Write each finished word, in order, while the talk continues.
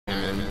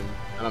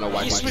I don't know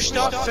why he switched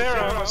off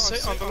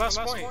Pharah on the last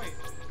point.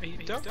 Are you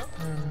dumb?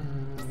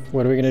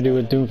 What are we gonna do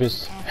with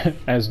Doomfist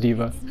as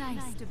Diva?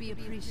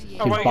 He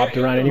bopped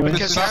around anyway.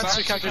 Because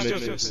Hansu can't just do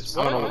this.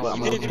 I don't know what I'm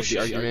gonna do the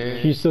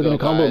argument. He's still gonna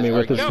combo me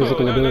with his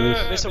physical abilities.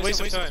 No, it's a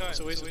waste of time. It's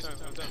a waste of time.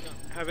 I'm done.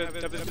 Have it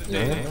whatever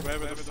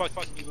the fuck.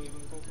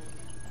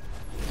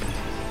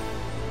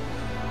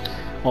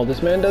 All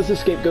this man does is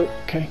scapegoat.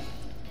 Okay.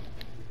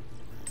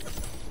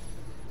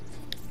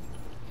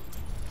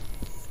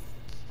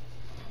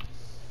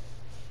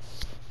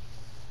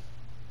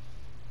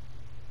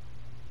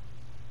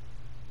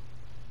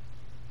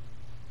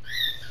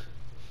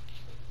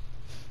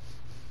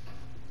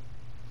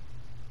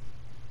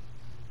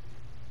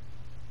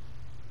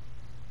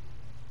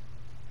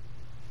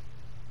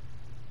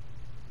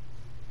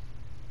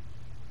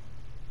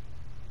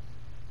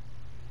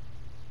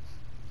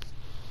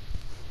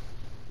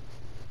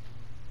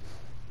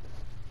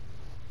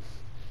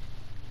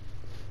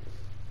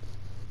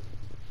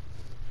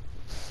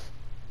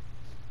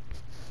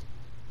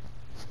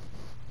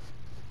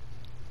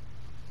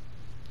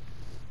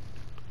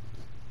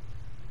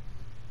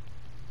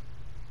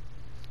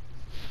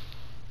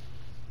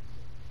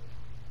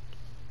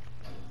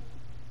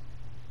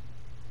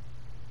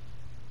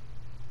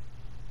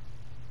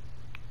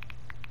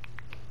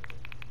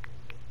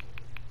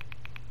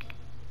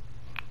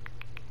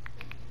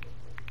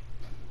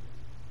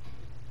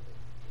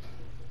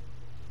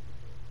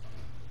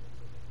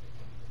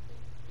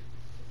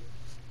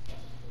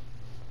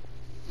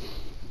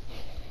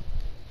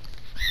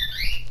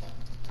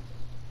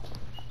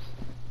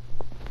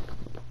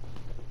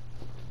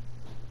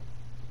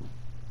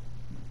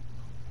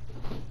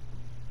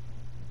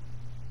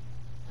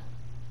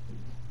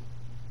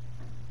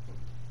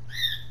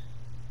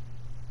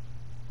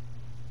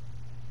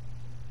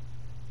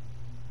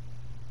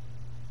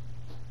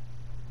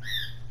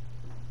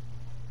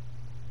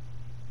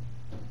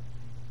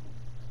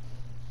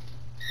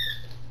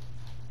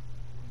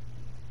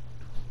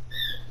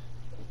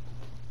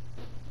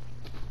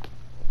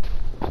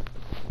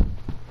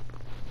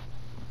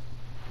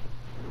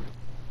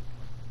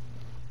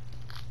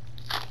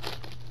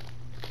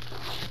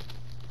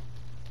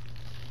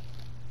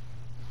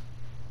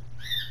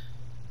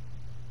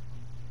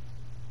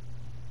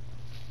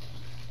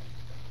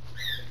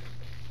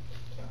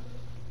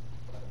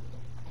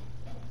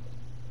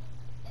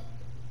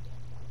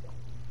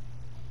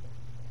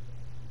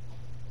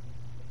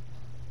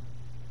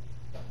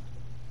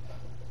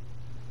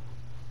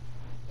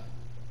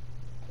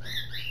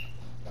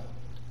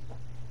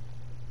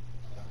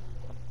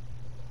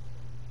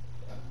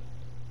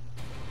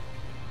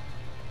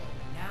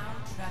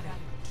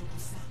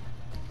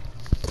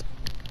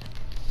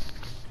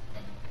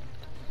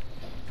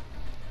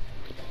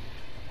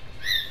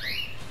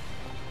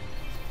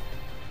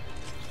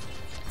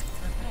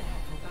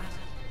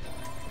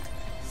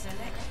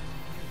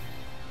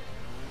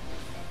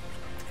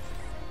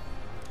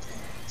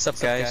 What's up,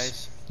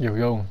 guys? Yo,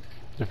 your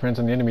friend's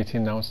on the enemy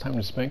team now. It's time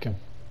to spank him.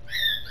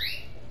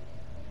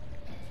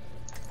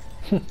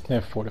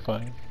 They're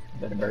fortifying.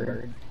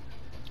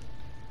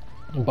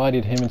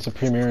 Embodied him in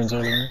Supreme Errands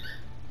earlier.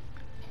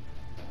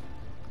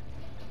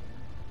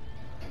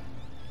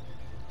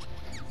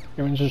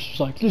 Everyone's just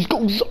like, let's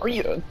go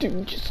Zarya,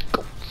 dude, just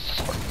go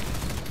Zarya.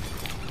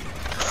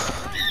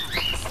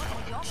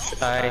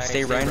 I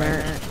stay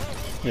Reinhardt?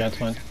 Yeah, it's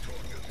fine.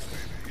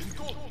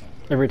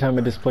 Every time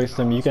I displace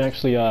them, you can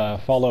actually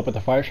follow up with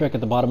the Fire Strike at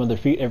the bottom of their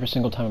feet every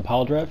single time in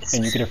pile drive,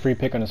 and you get a free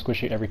pick on a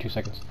squishy every 2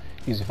 seconds.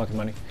 Easy fucking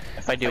money.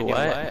 If I do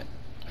what?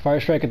 Fire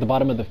Strike at the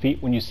bottom of the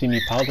feet when you see me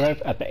pile drive.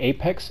 At the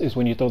apex is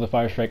when you throw the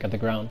Fire Strike at the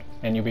ground,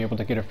 and you'll be able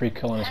to get a free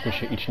kill on a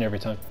squishy each and every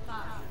time.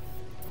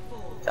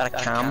 Is that a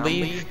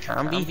combi?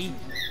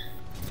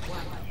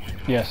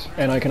 Yes,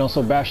 and I can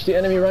also bash the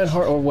enemy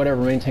Reinhardt or whatever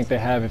main tank they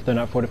have if they're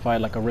not fortified,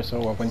 like a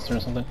Risso or Winston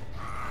or something.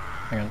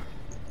 Hang on.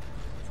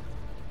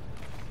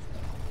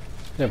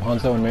 They have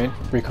Hanzo and main,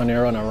 Recon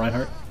Arrow and a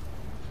Reinhardt.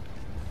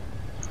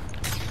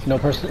 No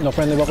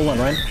friendly level 1,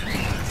 Ryan.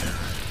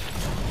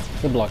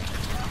 Good block.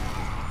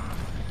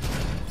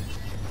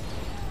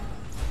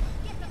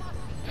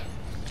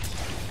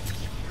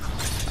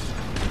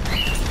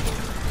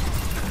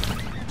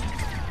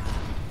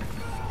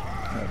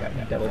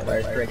 Double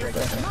fire strike.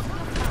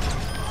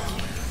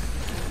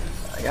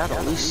 I got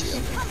a Lucio.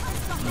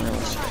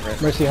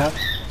 Mercy half.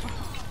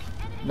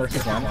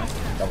 Mercy's on.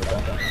 Double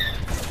jump.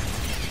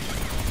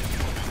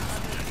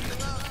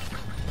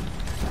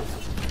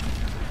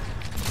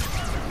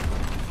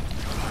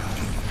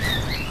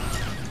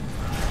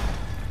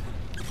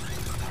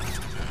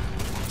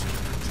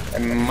 I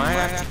might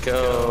have to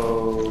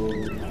go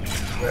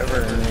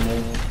wherever.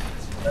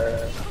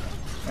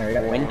 I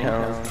got Wind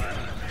Tone.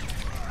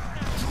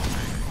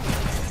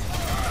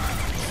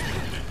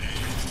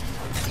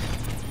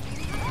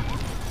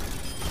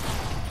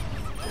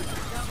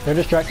 They're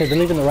distracted. They're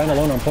leaving the Rhine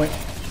alone on point.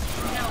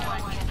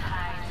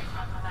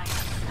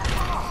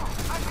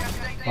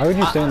 Why would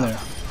you stand there?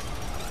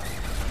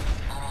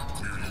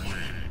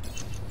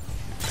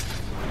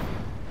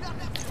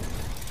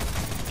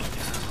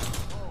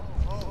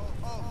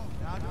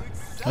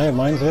 I have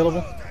mines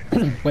available.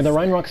 When the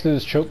Rhine rocks do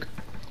his choke,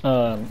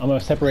 I'm gonna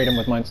separate him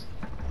with mines.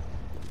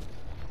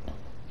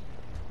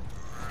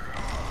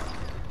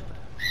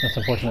 That's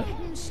unfortunate.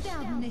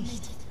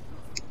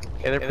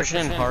 Yeah, they're pushing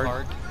in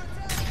hard.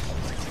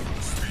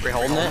 We're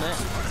holding it?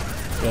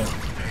 Yeah.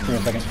 Give me a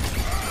second.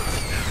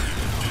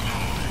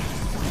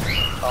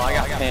 Oh, I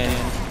got pinned.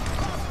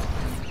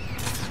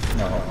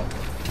 No.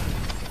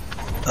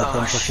 That's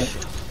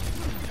unfortunate.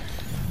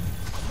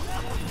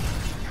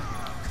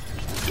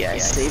 Yeah, I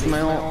saved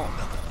my ult.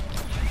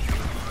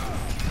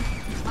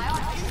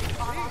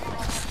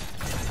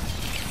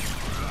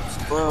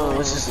 Whoa,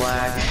 this is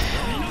lag.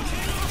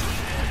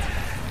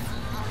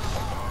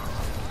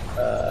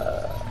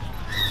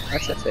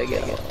 That's a big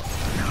deal.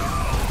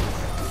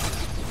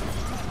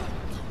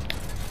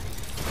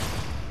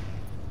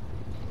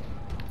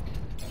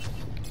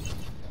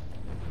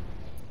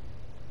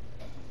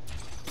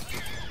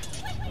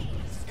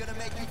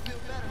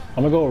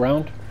 I'm gonna go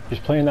around. He's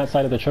playing that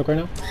side of the choke right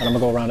now, and I'm gonna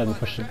go around it and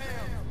push him.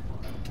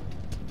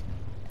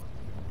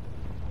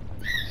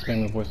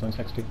 Spam the voice on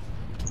XT.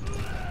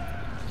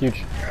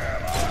 Huge.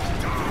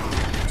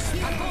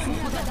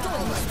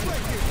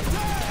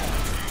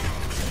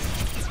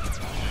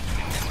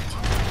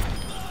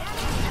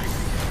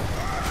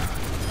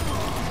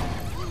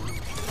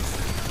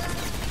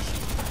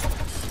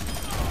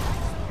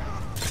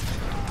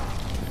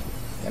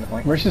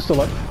 Mercy's still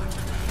up.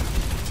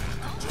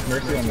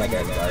 Mercy on my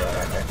guy.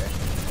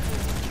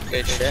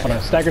 Good shit. Hold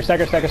on. Stagger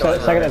that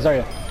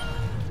Zarya.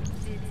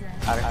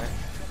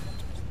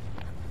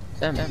 Is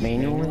that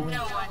manual?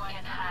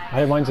 I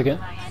have mines again.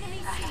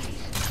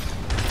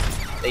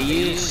 They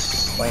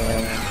use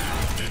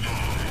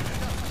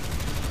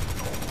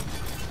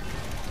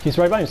He's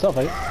right by himself,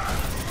 I think.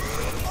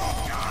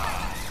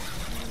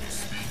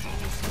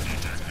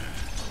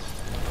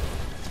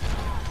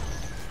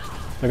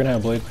 They're gonna have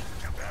a blade.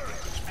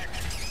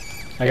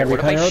 I got what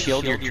if I recon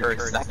shield your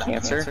turrets? Is that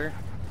cancer?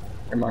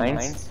 Or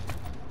mines?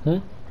 Hmm?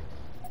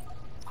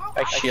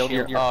 I shield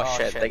your. Oh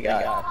shit, they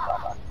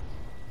got.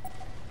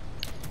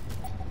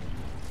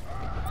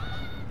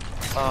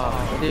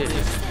 Oh, dude.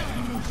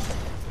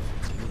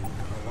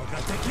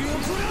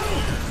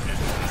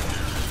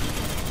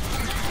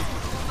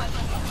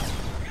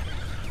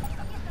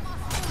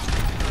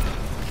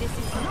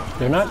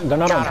 They're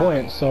not on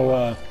point,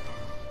 so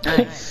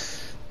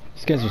Nice.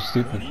 these guys are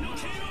stupid.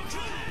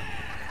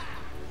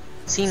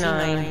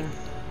 C9.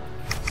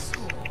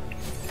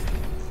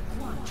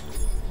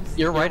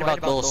 You're right about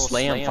the little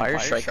slam fire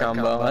strike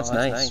combo. That's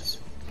nice.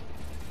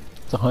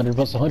 It's 100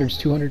 plus 100 is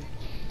 200.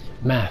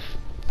 Math.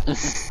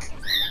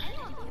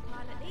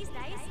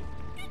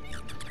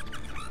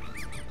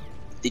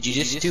 Did you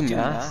just do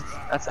math?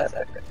 That's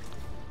epic.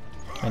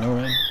 I know,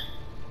 man.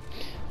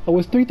 I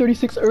was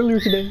 336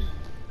 earlier today.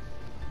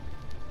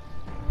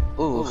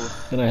 Ooh.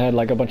 And I had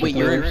like a bunch Wait, of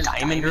you were in failures.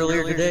 diamond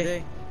earlier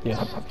today?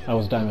 Yes, I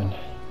was diamond.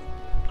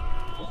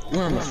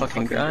 We're on the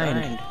fucking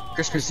grind.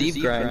 Christmas Eve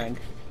grind.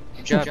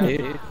 Good job,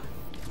 dude.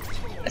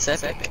 That's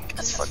epic.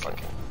 That's fucking.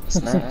 That's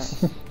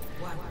nice.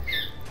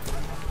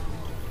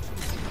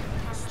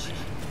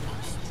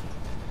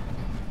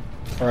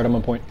 Alright, I'm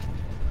on point.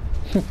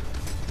 You're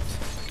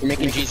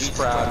making Jesus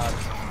proud.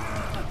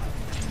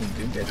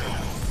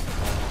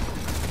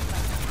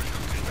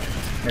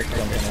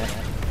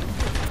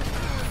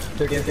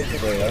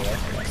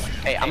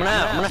 Hey, I'm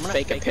gonna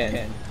fake a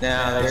pin.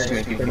 Nah, there's too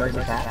many people.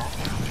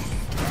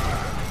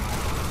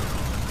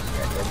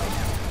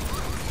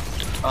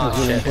 That's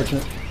really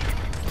unfortunate.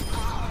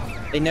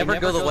 They never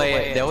go the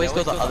way, they always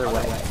go the other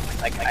way.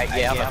 Like, I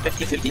have a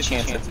 50-50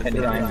 chance of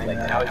pinning them. Like,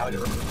 now I'm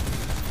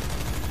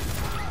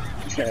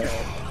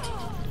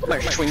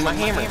gonna swing my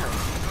hammer.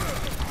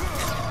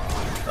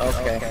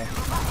 Okay.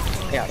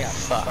 Yeah,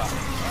 fuck.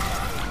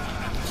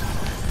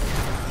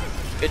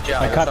 Good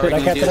job. I capped it.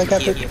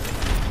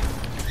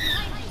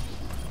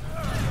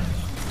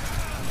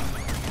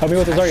 Help me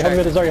with the Zarya,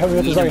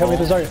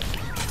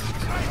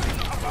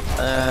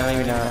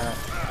 Maybe not.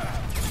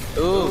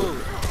 Ooh.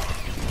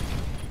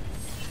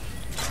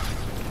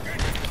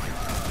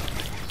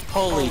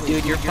 Holy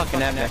dude, you're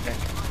fucking epic.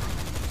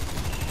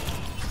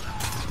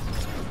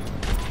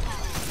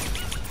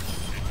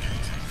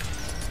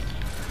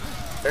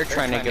 They're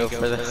trying to go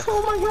for the.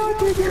 Oh my god,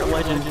 dude, you're a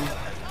legend.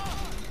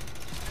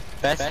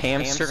 Best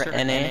hamster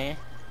NA.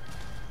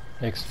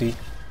 XD.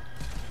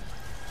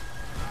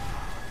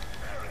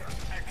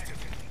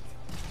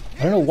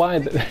 I don't know why.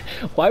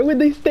 Why would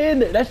they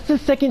stand there? That's the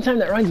second time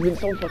that Ryan's been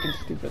so fucking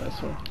stupid. I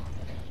swear.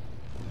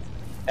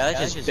 Yeah,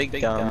 that's just big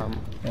dumb.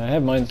 Yeah, I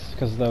have mines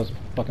because of those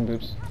fucking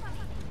boobs.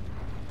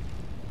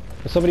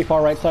 Is somebody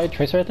far right side?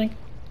 Tracer, I think?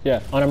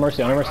 Yeah, on a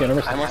Mercy. I almost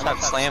got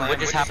slammed. What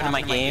just happened to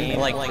my game?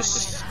 Like,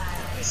 just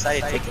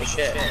decided to take the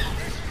shit.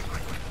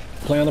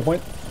 Play on the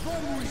point.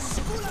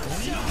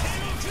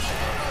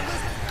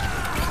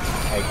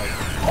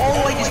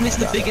 Oh, I just missed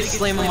the biggest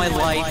slam of my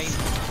life.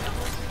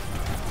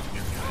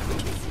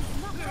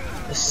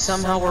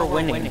 Somehow we're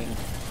winning.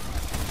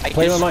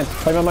 Play my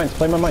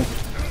mines.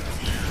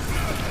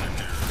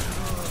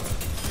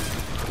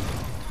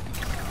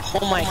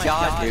 Oh my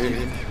god, dude.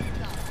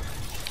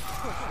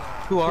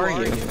 Who are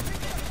you?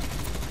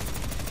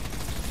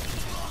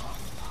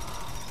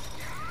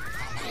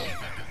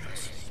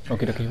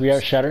 Okay, we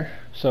have Shatter.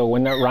 So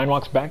when that Ryan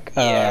walks back,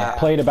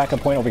 play the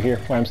backup point over here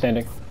where I'm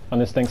standing on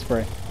this thing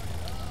spray.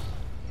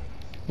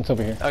 It's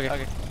over here.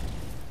 Okay.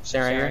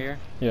 Stand right here?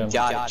 Yeah.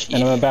 Got it. And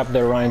I'm gonna bap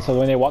their Ryan, so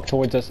when they walk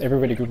towards us,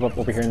 everybody group up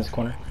over here in this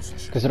corner.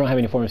 Because they don't have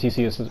any form of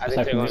CC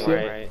aside from Lucio.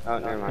 Right. Oh,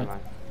 never mind.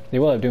 They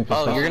will have Doom Fist.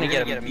 Oh, you're gonna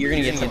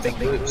get some big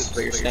boots,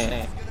 but you're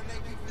staying.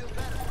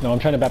 No, I'm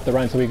trying to bap the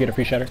Ryan so we get a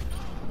free Shatter.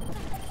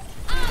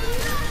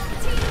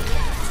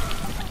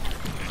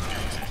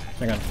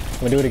 Hang on. I'm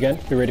gonna do it again.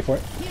 Be ready for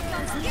it.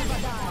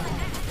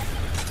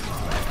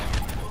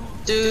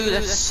 Dude,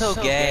 that's so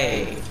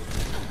gay.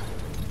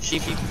 She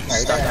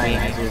stuck me.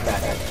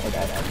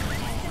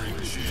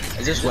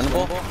 Is this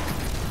winnable?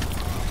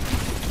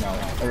 No.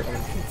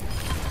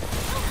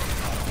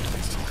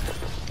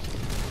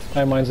 I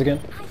have mines again.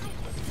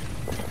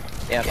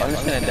 Yeah, I'm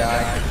just gonna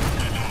die.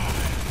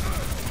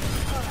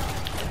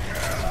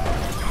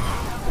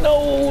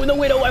 No, the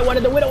Widow! I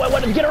wanted the Widow! I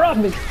wanted to get her off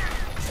me!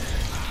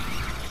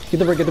 Get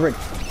the rig, get the rig.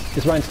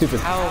 This Ryan's stupid.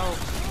 How?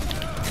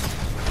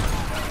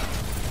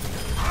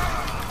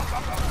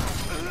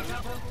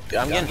 Dude,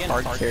 I'm getting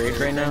hard carried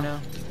right now.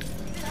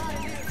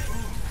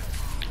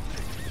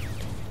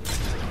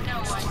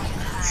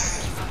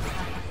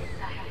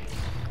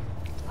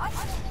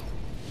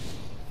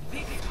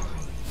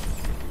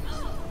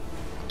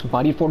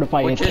 Body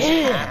fortify What just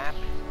happened?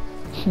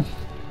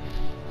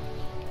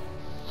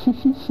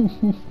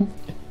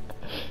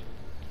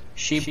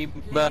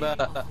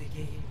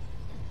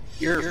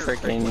 You're a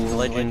freaking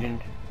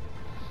legend.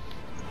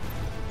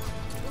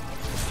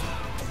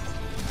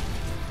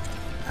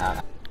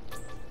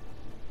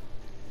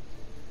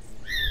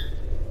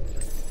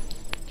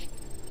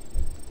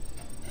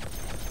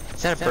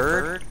 Is that a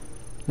bird?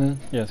 Hmm?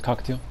 Yeah, it's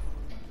cockatiel.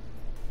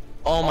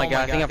 Oh my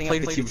god, I think I've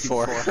played with you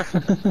before.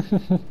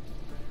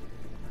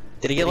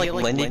 Did he get like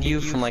lended you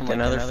from like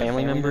another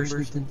family member or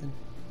something?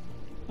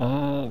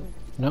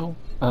 No.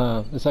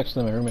 It's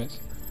actually my roommates.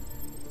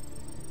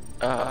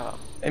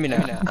 Maybe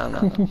not. I don't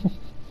know.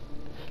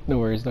 No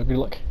worries, though. Good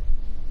luck.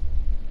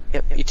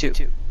 Yep, you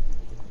too.